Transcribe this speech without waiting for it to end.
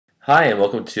Hi, and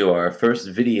welcome to our first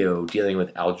video dealing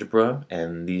with algebra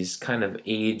and these kind of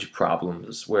age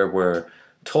problems where we're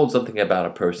told something about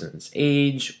a person's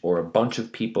age or a bunch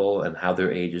of people and how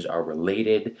their ages are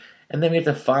related, and then we have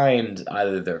to find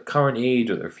either their current age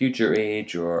or their future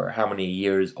age or how many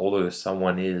years older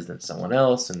someone is than someone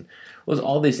else, and there's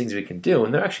all these things we can do,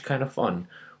 and they're actually kind of fun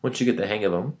once you get the hang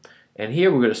of them. And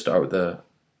here we're going to start with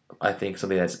I think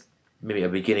something that's maybe a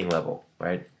beginning level,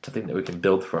 right? Something that we can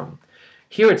build from.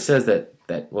 Here it says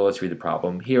well, let's read the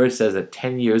problem. Here it says that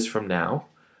 10 years from now,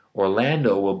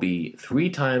 Orlando will be 3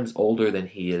 times older than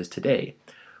he is today.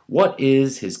 What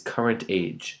is his current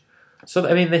age? So,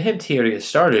 I mean, the hint here to get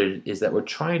started is that we're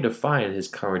trying to find his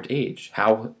current age,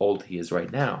 how old he is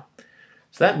right now.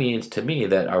 So that means to me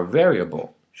that our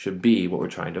variable should be what we're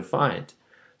trying to find.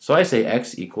 So I say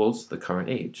x equals the current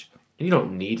age. And you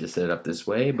don't need to set it up this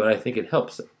way, but I think it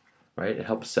helps, right? It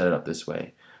helps set it up this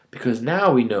way. Because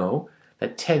now we know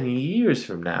that 10 years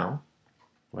from now,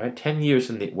 right, 10 years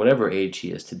from whatever age he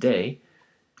is today,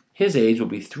 his age will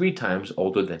be 3 times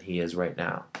older than he is right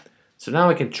now. So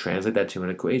now I can translate that to an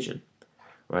equation,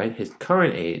 right? His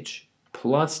current age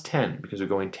plus 10, because we're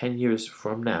going 10 years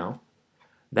from now,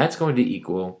 that's going to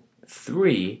equal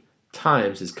 3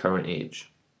 times his current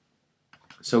age.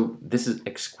 So this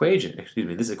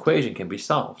equation can be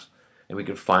solved, and we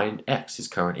can find x, his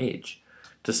current age.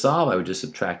 To solve, I would just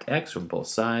subtract x from both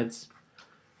sides.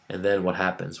 And then what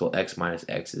happens? Well, x minus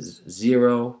x is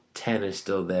 0, 10 is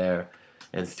still there,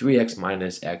 and 3x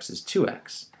minus x is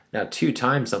 2x. Now 2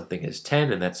 times something is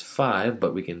 10, and that's 5,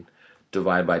 but we can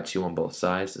divide by 2 on both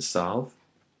sides to solve.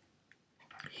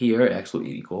 Here, x will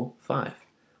equal 5.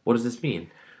 What does this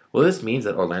mean? Well, this means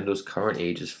that Orlando's current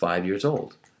age is 5 years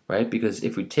old, right? Because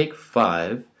if we take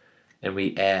 5 and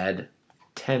we add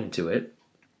 10 to it,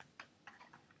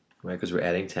 right, because we're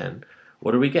adding 10,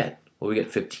 what do we get? Well, we get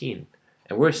 15.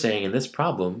 And we're saying in this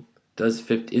problem, is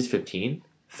 15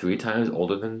 3 times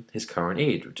older than his current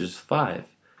age, which is 5,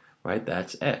 right?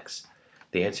 That's x.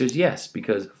 The answer is yes,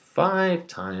 because 5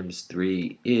 times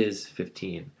 3 is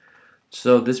 15.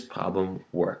 So this problem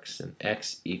works, and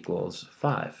x equals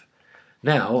 5.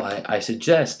 Now, I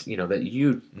suggest, that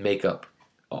you make up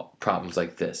problems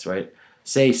like this, right?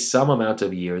 Say some amount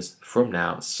of years from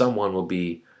now, someone will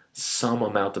be some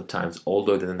amount of times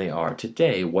older than they are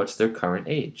today. What's their current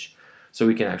age? So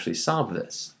we can actually solve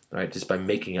this, right, just by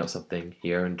making up something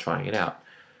here and trying it out.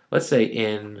 Let's say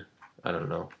in, I don't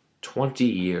know, 20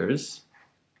 years,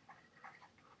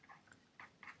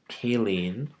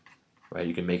 Kayleen, right,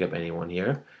 you can make up anyone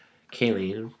here,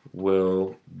 Kayleen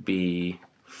will be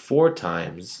 4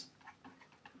 times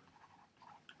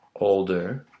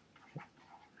older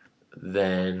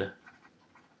than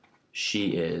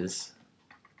she is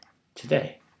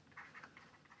today.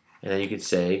 And then you could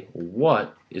say,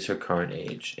 what is her current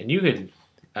age? And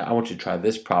I want you to try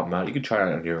this problem out. You can try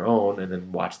it on your own and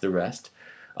then watch the rest.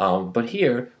 But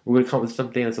here, we're going to come up with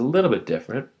something that's a little bit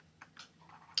different.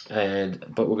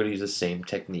 But we're going to use the same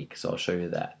technique, so I'll show you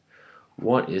that.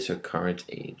 What is her current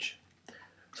age?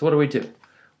 So what do?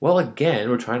 Well,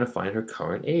 again, we're trying to find her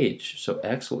current age. So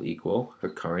x will equal her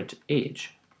current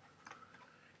age.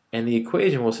 And the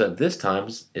equation we'll set this time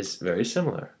is very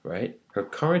similar, right? Her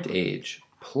current age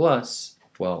plus,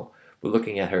 well, we're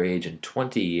looking at her age in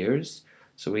 20 years,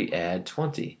 so we add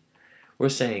 20. We're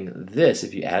saying this,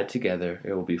 if you add it together,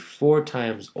 it will be 4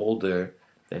 times older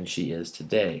than she is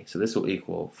today. So this will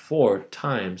equal 4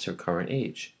 times her current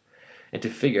age. And to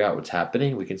figure out what's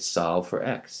happening, we can solve for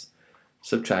x.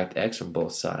 Subtract x from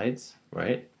both sides,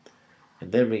 right?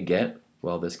 And then we get,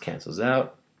 well, this cancels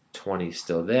out. 20 is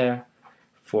still there.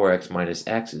 4x minus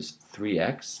x is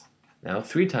 3x. Now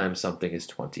 3 times something is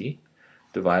 20.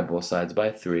 Divide both sides by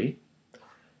 3.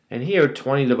 And here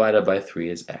 20 divided by 3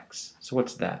 is x. So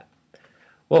what's that?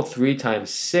 Well, 3 times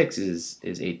 6 is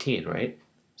 18, right?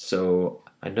 So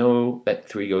I know that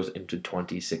 3 goes into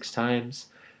 26 times,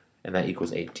 and that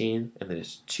equals 18. And then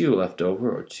there's 2 left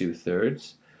over, or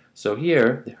 2/3. So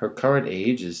here, her current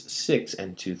age is 6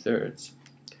 2/3.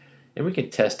 And we can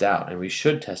test out, and we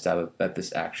should test out that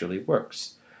this actually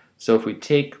works. So if we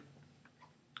take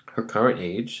her current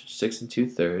age, 6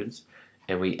 2/3,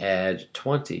 and we add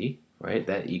 20, right,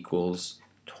 that equals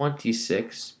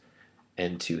 26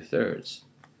 2/3.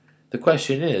 The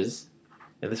question is,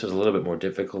 and this was a little bit more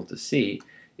difficult to see,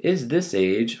 is this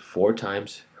age 4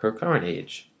 times her current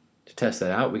age? To test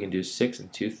that out, we can do 6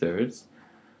 2/3.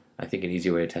 I think an easy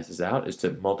way to test this out is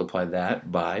to multiply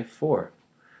that by 4.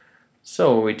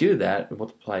 So when we do that, we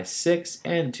multiply 6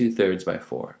 2/3 by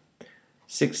 4.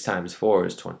 6 times 4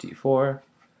 is 24.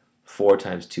 4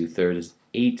 times 2/3 is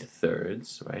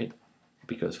 8/3, right?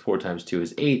 Because 4 times 2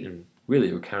 is 8, and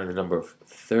Really, we're counting the number of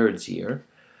thirds here.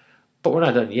 But we're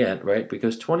not done yet, right?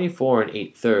 Because 24 and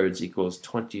 8 thirds equals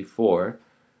 24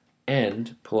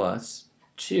 and plus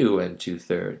 2 and 2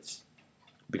 thirds.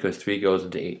 Because 3 goes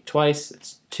into 8 twice,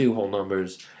 it's 2 whole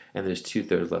numbers, and there's 2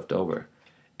 thirds left over.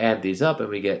 Add these up and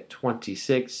we get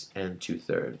 26 and 2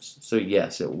 thirds. So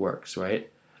yes, it works,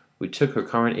 right? We took her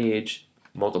current age,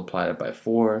 multiplied it by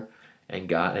 4, and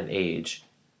got an age,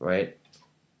 right,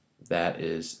 that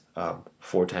is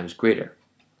 4 times greater.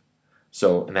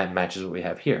 So, and that matches what we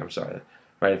have here, I'm sorry.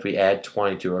 Right, if we add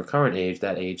 20 to our current age,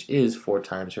 that age is 4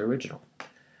 times her original.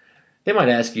 They might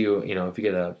ask you, if you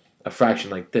get a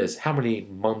fraction like this, how many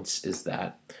months is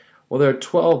that? Well, there are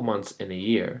 12 months in a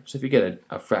year. So if you get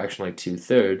a fraction like 2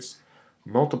 thirds,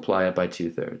 multiply it by 2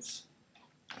 thirds.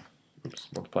 Oops,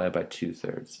 multiply it by 2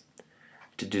 thirds.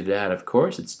 To do that, of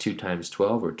course, it's 2 times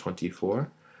 12, or 24,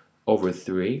 over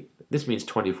 3. This means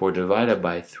 24 divided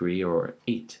by 3, or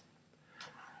 8.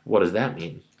 What does that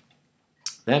mean?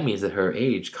 That means that her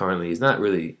age currently is not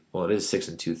really, well, it is 6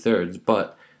 and 2 thirds,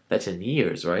 but that's in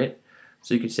years, right?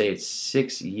 So you could say it's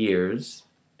 6 years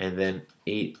and then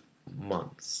 8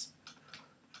 months.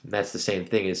 And that's the same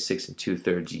thing as 6 and 2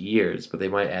 thirds years, but they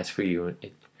might ask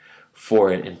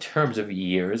for it in terms of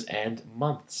years and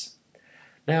months.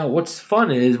 Now, what's fun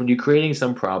is when you're creating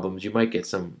some problems, you might get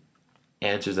some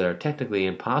answers that are technically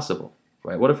impossible,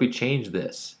 right? What if we change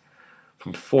this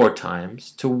from 4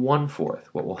 times to 1/4?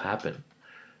 What will happen?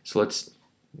 So let's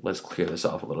clear this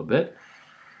off a little bit.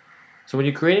 So when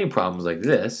you're creating problems like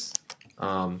this,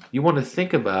 you want to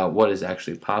think about what is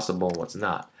actually possible and what's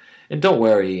not. And don't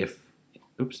worry if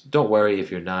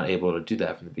you're not able to do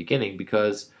that from the beginning,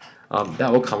 because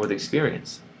that will come with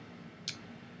experience.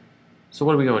 So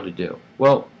what are we going to do?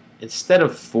 Well, instead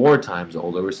of 4 times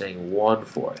older, we're saying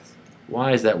 1/4.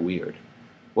 Why is that weird?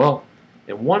 Well,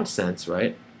 in one sense,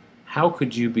 right, how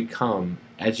could you become,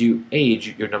 as you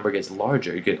age, your number gets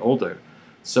larger, you get older.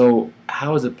 So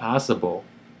how is it possible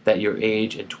that your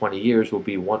age in 20 years will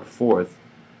be 1/4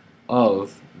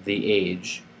 of the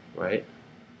age, right,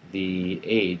 the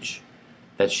age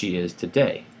that she is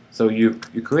today? So you're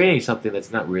creating something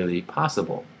that's not really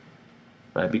possible,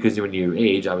 right? Because when you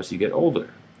age, obviously you get older.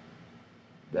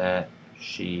 That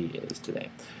she is today.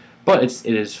 But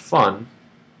it is fun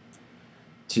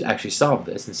to actually solve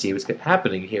this and see what's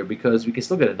happening here, because we can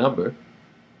still get a number.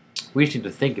 We just need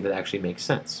to think if it actually makes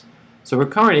sense. So her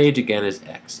current age again is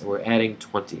x, and we're adding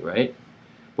 20, right?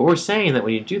 But we're saying that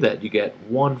when you do that, you get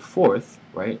 1/4,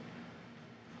 right,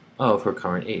 of her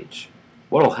current age.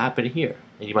 What will happen here?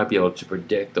 And you might be able to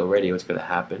predict already what's going to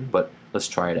happen, but let's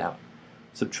try it out.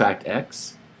 Subtract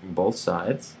x from both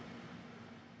sides.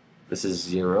 This is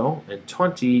 0, and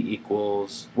 20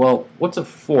 equals, well, what's a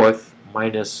fourth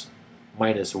minus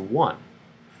 1,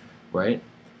 right?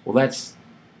 Well, that's,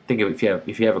 think of it,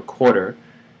 if you have a quarter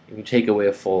and you take away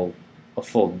a full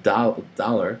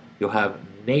dollar, you'll have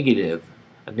a negative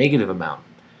amount.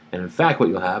 And in fact, what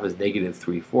you'll have is negative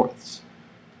 3/4.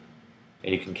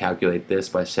 And you can calculate this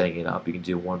by setting it up. You can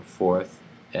do 1/4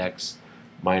 x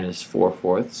minus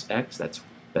 4/4 x.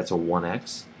 That's a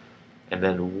 1x. And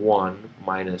then 1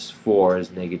 minus 4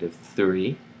 is negative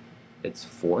 3. It's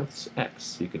fourths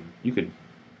x. You can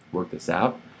work this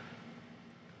out.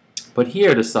 But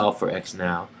here, to solve for x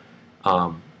now,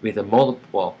 we have to multiply.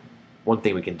 Well, one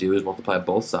thing we can do is multiply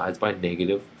both sides by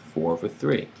negative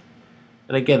 4/3.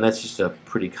 And again, that's just a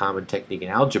pretty common technique in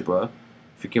algebra.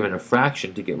 If you're given a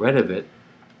fraction, to get rid of it,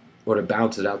 or to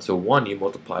balance it out to 1, you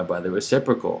multiply by the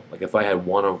reciprocal. Like if I had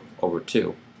 1 over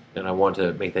 2, and I want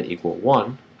to make that equal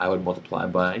 1, I would multiply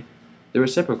by the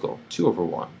reciprocal, 2 over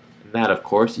 1. And that, of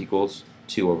course, equals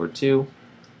 2 over 2,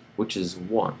 which is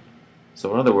 1.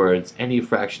 So in other words, any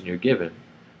fraction you're given,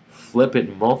 flip it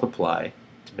and multiply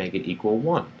to make it equal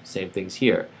 1. Same things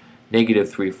here. Negative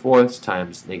 3/4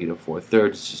 times negative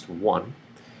 4/3 is just 1.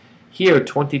 Here,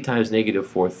 20 times negative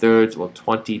 4/3, well,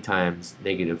 20 times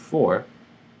negative 4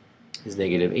 is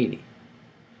negative 80.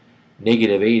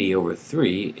 Negative 80 over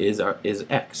 3 is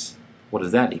x. What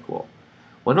does that equal?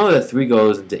 Well, know that 3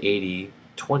 goes into 80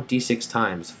 26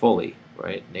 times fully,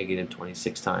 right? Negative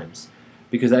 26 times,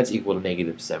 because that's equal to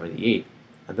negative 78.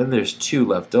 And then there's 2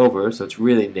 left over, so it's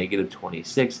really negative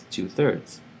 26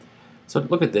 2/3. So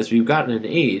look at this. We've gotten an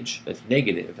age that's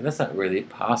negative, and that's not really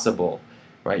possible,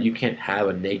 right? You can't have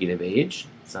a negative age.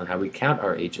 It's not how we count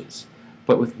our ages.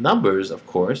 But with numbers, of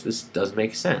course, this does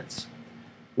make sense.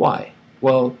 Why?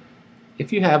 Well,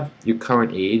 if you have your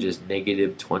current age as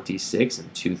negative 26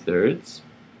 2/3,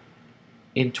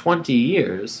 in 20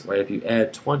 years, right, if you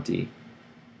add 20,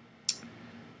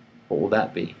 what will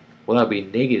that be? Well, that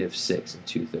would be negative 6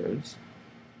 2/3.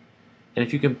 And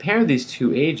if you compare these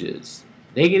two ages,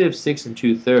 negative 6 and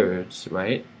 2/3,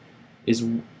 right, is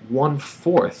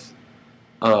 1/4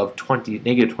 of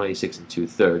negative 26 and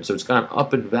 2/3. So it's gone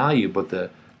up in value, but the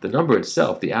number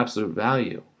itself, the absolute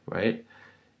value, right,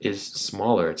 is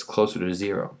smaller. It's closer to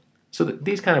 0. So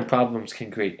these kind of problems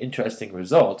can create interesting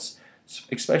results,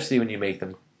 especially when you make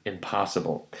them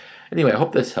impossible. Anyway, I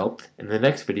hope this helped. In the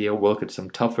next video, we'll look at some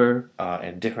tougher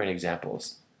and different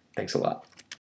examples. Thanks a lot.